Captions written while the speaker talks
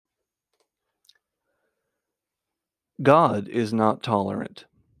God is not tolerant.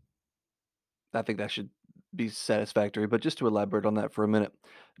 I think that should be satisfactory, but just to elaborate on that for a minute,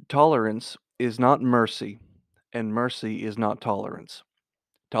 tolerance is not mercy, and mercy is not tolerance.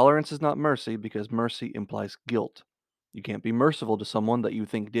 Tolerance is not mercy because mercy implies guilt. You can't be merciful to someone that you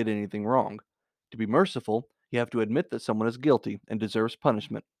think did anything wrong. To be merciful, you have to admit that someone is guilty and deserves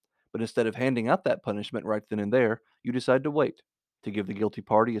punishment. But instead of handing out that punishment right then and there, you decide to wait, to give the guilty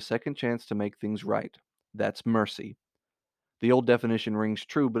party a second chance to make things right. That's mercy. The old definition rings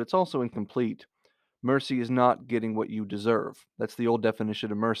true, but it's also incomplete. Mercy is not getting what you deserve. That's the old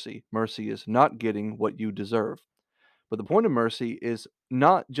definition of mercy. Mercy is not getting what you deserve. But the point of mercy is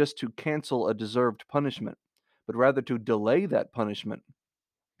not just to cancel a deserved punishment, but rather to delay that punishment.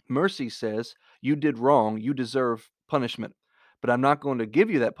 Mercy says, you did wrong, you deserve punishment, but I'm not going to give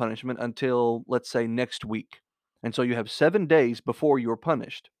you that punishment until, let's say, next week. And so you have 7 days before you're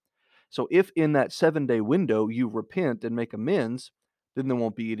punished. So if in that 7 day window you repent and make amends, then there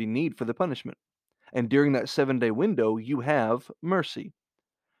won't be any need for the punishment. And during that 7 day window, you have mercy.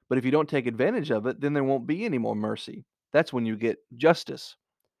 But if you don't take advantage of it, then there won't be any more mercy. That's when you get justice.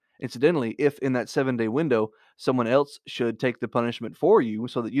 Incidentally, if in that 7 day window someone else should take the punishment for you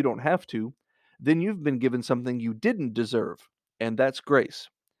so that you don't have to, then you've been given something you didn't deserve, and that's grace.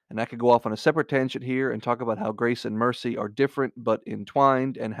 And I could go off on a separate tangent here and talk about how grace and mercy are different but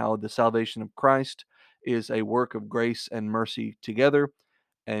entwined, and how the salvation of Christ is a work of grace and mercy together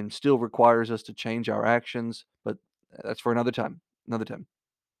and still requires us to change our actions, but that's for another time. Another time.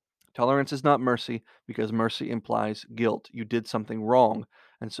 Tolerance is not mercy because mercy implies guilt. You did something wrong.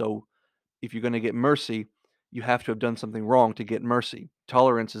 And so if you're going to get mercy, you have to have done something wrong to get mercy.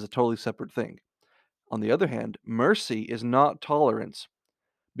 Tolerance is a totally separate thing. On the other hand, mercy is not tolerance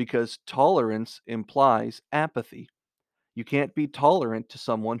because tolerance implies apathy. You can't be tolerant to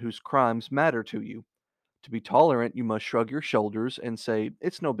someone whose crimes matter to you. To be tolerant, you must shrug your shoulders and say,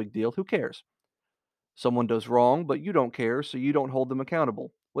 it's no big deal, who cares? Someone does wrong, but you don't care, so you don't hold them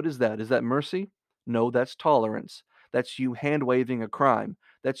accountable. What is that? Is that mercy? No, that's tolerance. That's you hand waving a crime.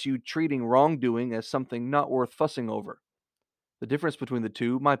 That's you treating wrongdoing as something not worth fussing over. The difference between the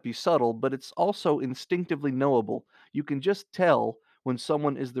two might be subtle, but it's also instinctively knowable. You can just tell when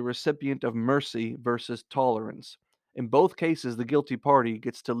someone is the recipient of mercy versus tolerance. In both cases, the guilty party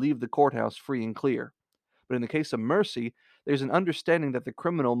gets to leave the courthouse free and clear. But in the case of mercy, there's an understanding that the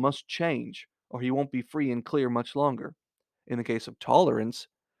criminal must change, or he won't be free and clear much longer. In the case of tolerance,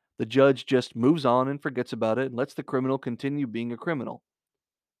 the judge just moves on and forgets about it and lets the criminal continue being a criminal.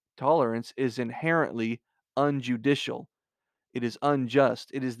 Tolerance is inherently unjudicial. It is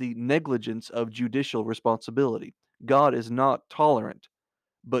unjust. It is the negligence of judicial responsibility. God is not tolerant,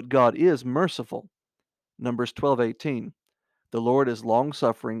 but God is merciful. Numbers 12:18. The Lord is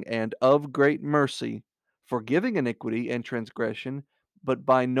long-suffering and of great mercy, forgiving iniquity and transgression, but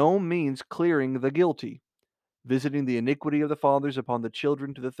by no means clearing the guilty, visiting the iniquity of the fathers upon the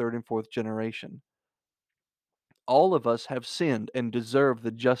children to the third and fourth generation. All of us have sinned and deserve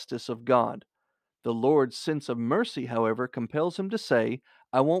the justice of God. The Lord's sense of mercy, however, compels him to say,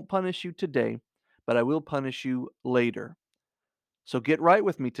 I won't punish you today, but I will punish you later. So get right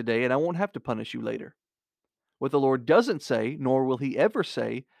with me today, and I won't have to punish you later. What the Lord doesn't say, nor will he ever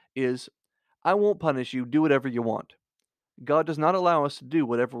say, is, I won't punish you, do whatever you want. God does not allow us to do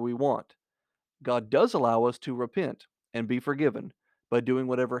whatever we want. God does allow us to repent and be forgiven by doing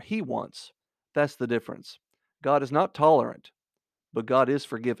whatever he wants. That's the difference. God is not tolerant, but God is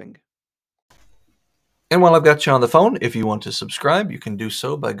forgiving. And while I've got you on the phone, if you want to subscribe, you can do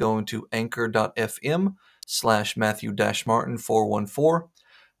so by going to anchor.fm/Matthew-Martin414.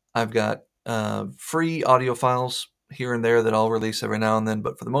 I've got free audio files here and there that I'll release every now and then,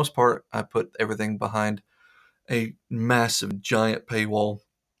 but for the most part, I put everything behind a massive, giant paywall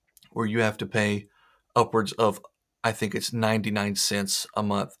where you have to pay upwards of, I think it's 99 cents a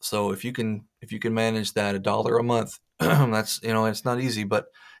month. So if you can manage that, $1 a month, that's, it's not easy, but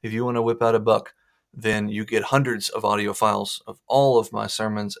if you want to whip out a buck, then you get hundreds of audio files of all of my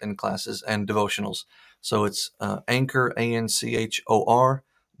sermons and classes and devotionals. So it's Anchor,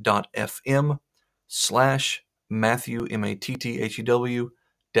 ANCHOR.FM/Matthew, MATTHEW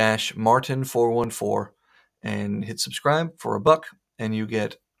 -Martin414, and hit subscribe for $1, and you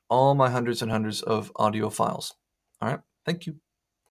get all my hundreds and hundreds of audio files. All right. Thank you.